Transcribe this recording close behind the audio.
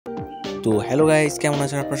তো hello guys, কেমন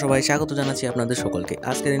আছেন আপনারা সবাই? স্বাগত জানাচ্ছি আপনাদের সকলকে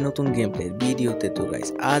আজকের এই নতুন গেম প্লের ভিডিওতে। তো গাইস,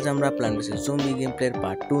 আজ আমরা plant versus zombie game প্লের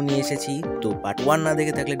part 2 নিয়ে এসেছি। তো পার্ট 1 না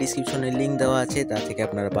দেখে থাকলে ডিসক্রিপশনে লিংক দেওয়া আছে, তা থেকে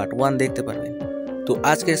আপনারা পার্ট 1 দেখতে পারবেন। তো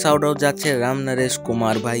আজকের শাউট আউট যাচ্ছে রামনারেশ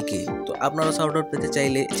কুমার ভাইকে। তো আপনারা শাউট আউট পেতে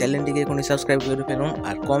চাইলে চ্যানেলটিকে এখনই সাবস্ক্রাইব করে ফেলুন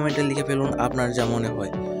আর কমেন্টে লিখে ফেলুন আপনার যা মনে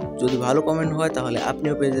হয়। যদি ভালো কমেন্ট হয় তাহলে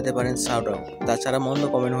আপনিও পেয়ে যেতে পারেন শাউট আউট, তাছাড়া মন্দ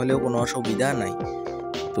কমেন্ট হলেও কোনো অসুবিধা নাই।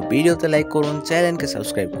 তো ভিডিওতে লাইক করুন, চ্যানেলকে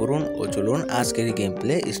সাবস্ক্রাইব করুন ও চলুন আজকের গেম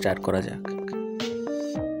প্লে স্টার্ট করা যাক।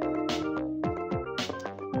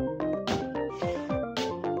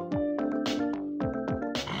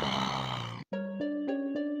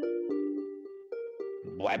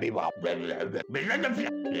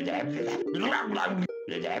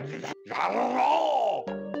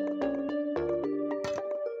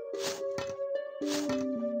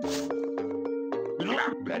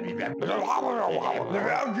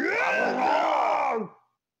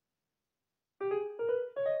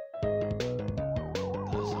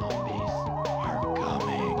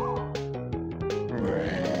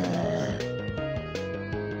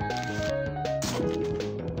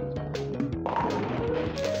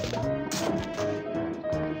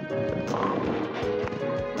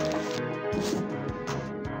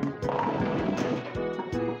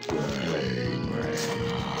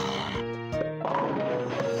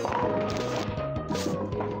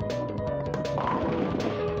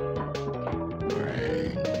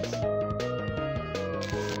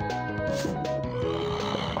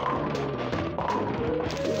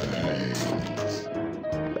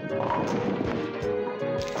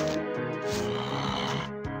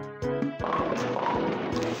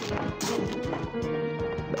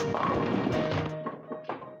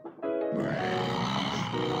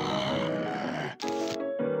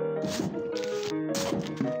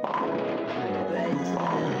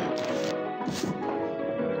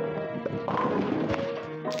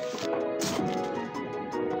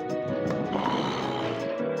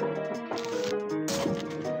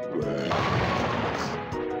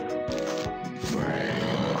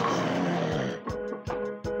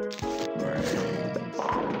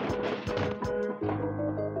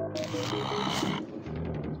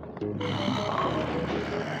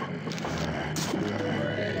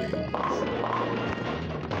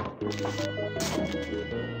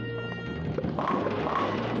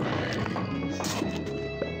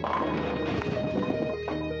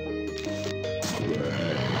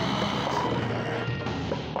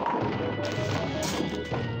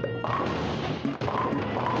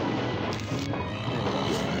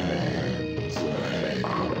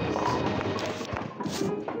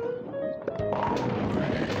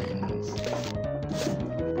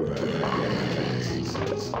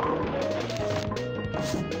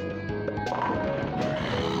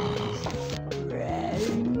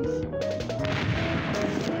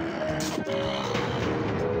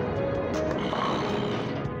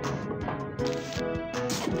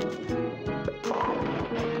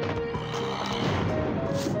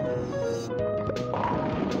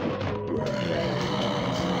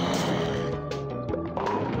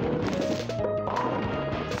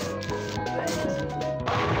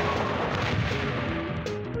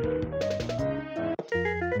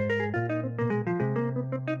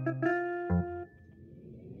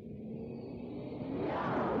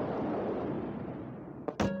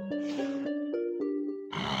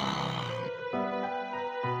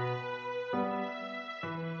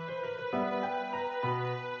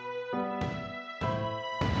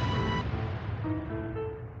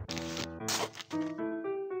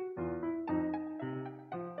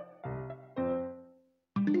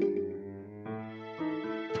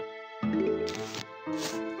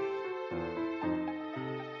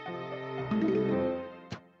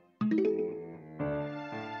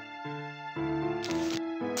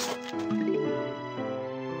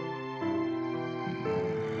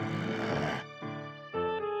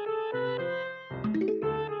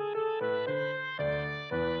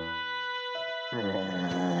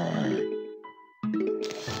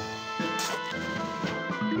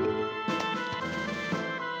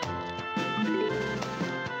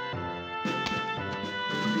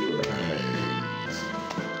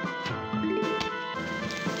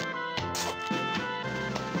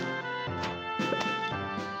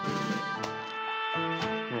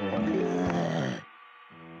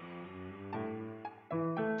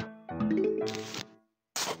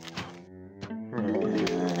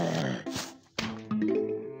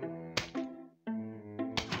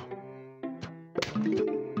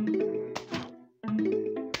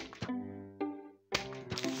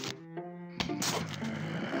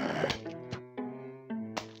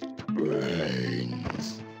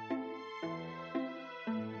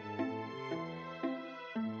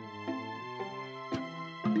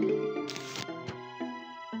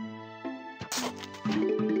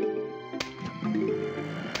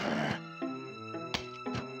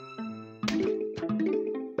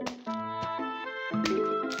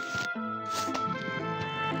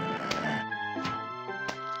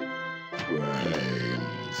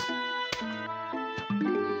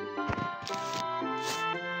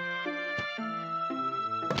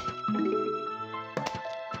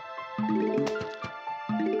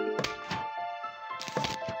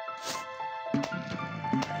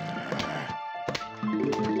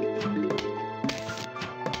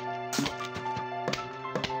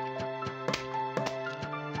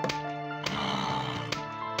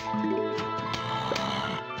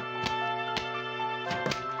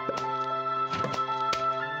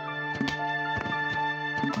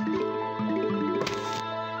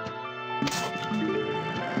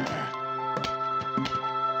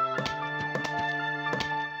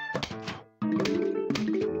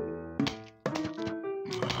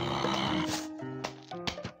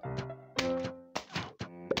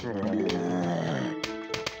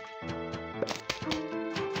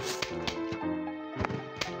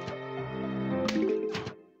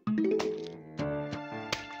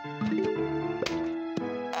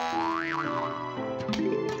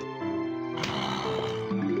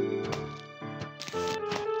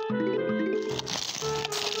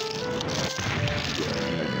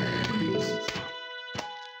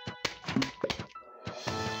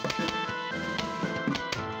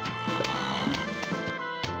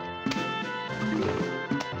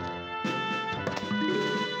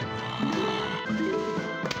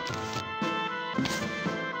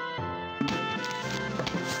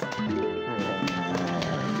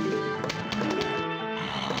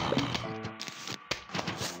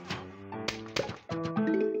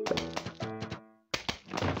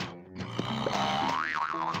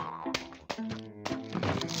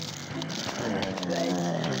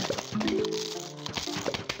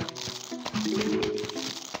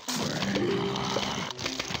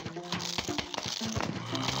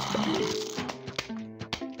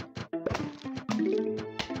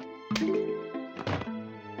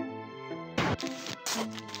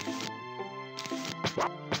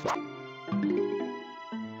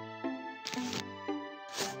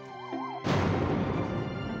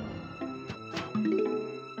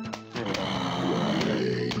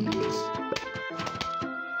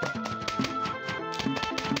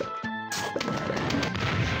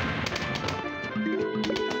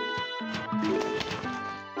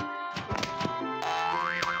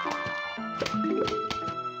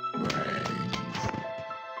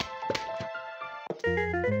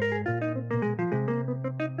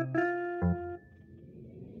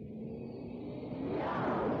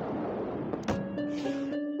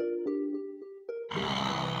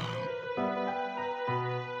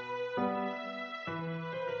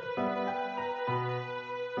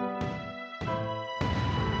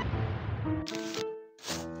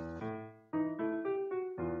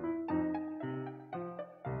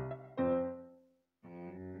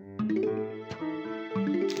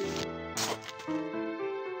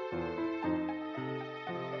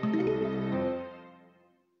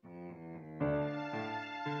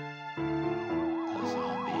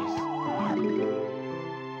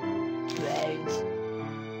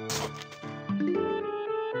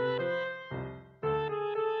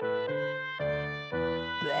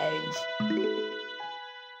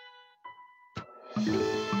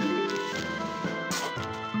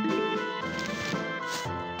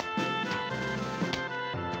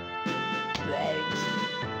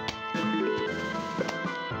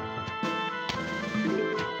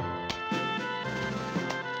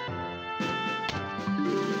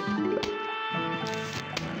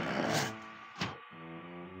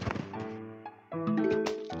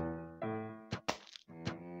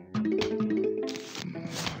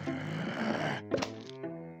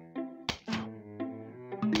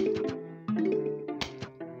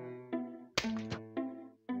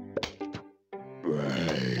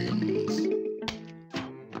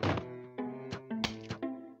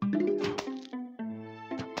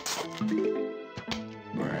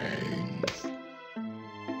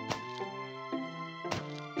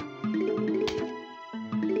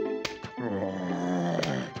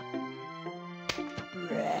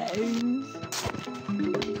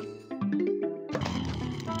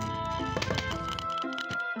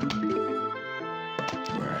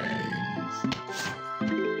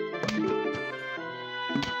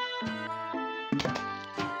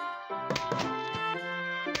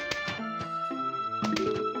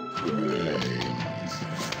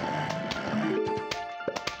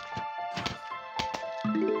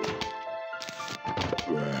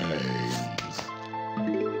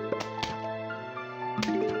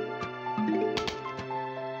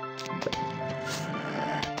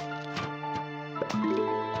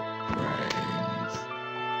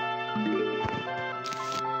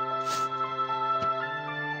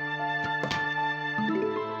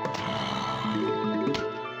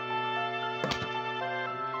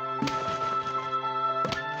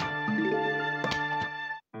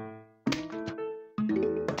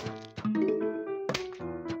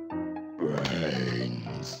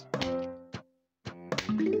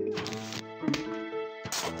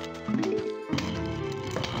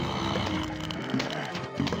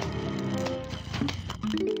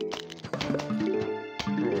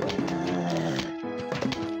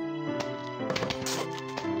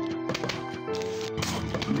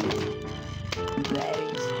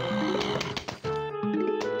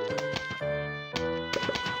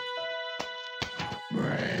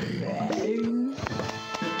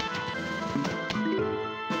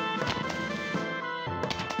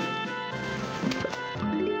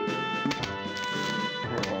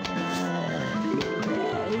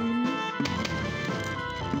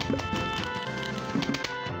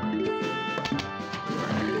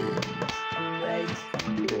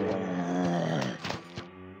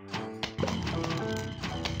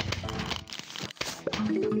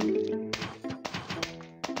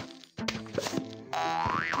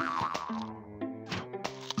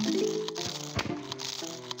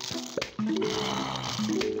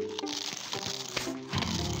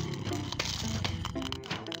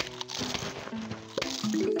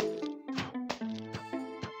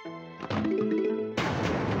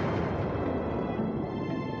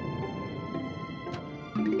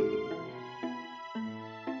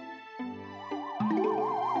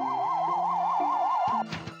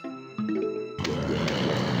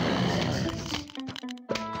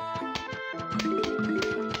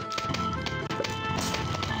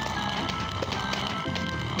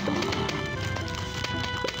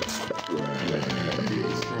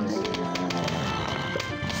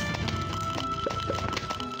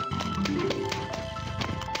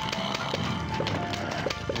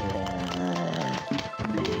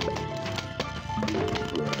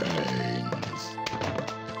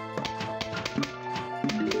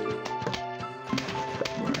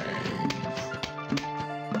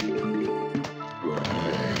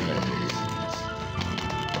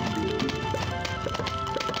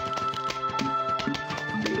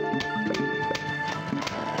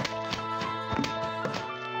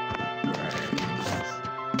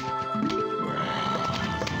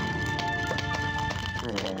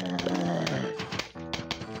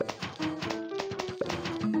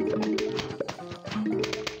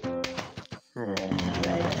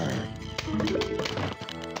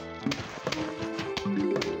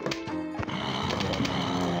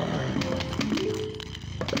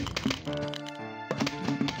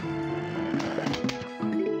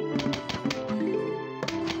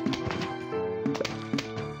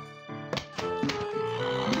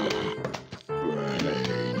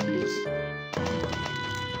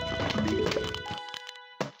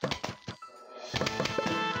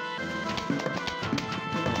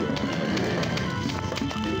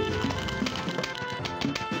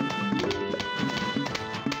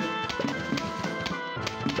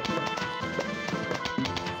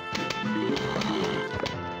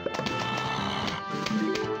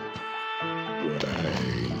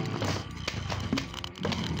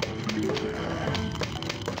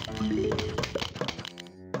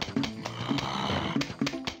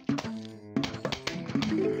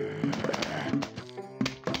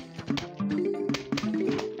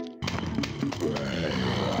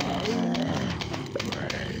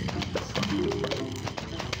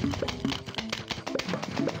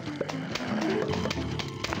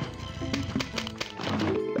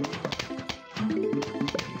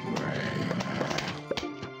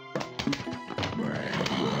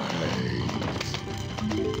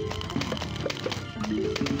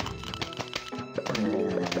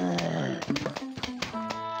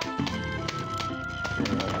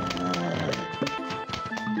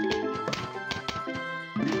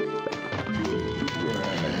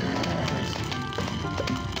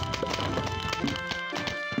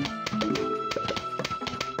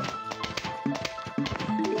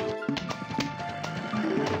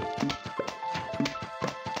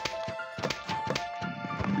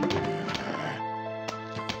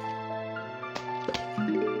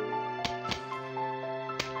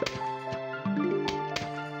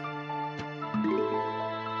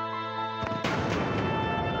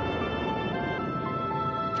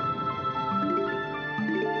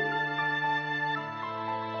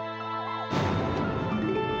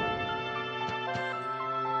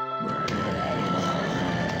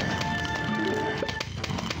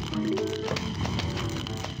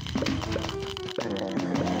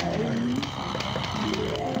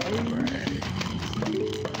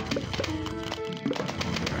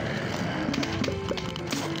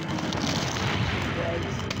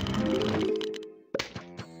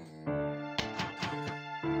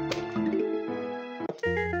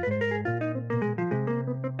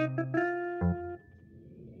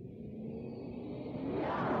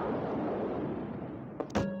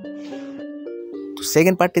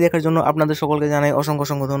 সেকেন্ড পার্টটি দেখার জন্য আপনাদের সকলকে জানাই অসংখ্য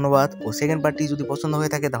অসংখ্য ধন্যবাদ। ও সেকেন্ড পার্টটি যদি পছন্দ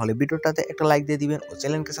হয়ে থাকে তাহলে ভিডিওটাতে একটা লাইক দিয়ে দিবেন ও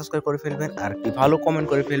চ্যানেলকে সাবস্ক্রাইব করে ফেলবেন আর একটি ভালো কমেন্ট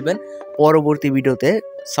করে ফেলবেন পরবর্তী ভিডিওতে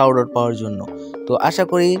সাউন্ড আউট পাওয়ার জন্য। তো আশা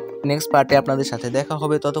করি নেক্সট পার্টে আপনাদের সাথে দেখা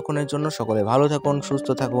হবে। ততক্ষণের জন্য সকলে ভালো থাকুন, সুস্থ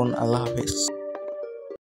থাকুন, আল্লাহ হাফেজ।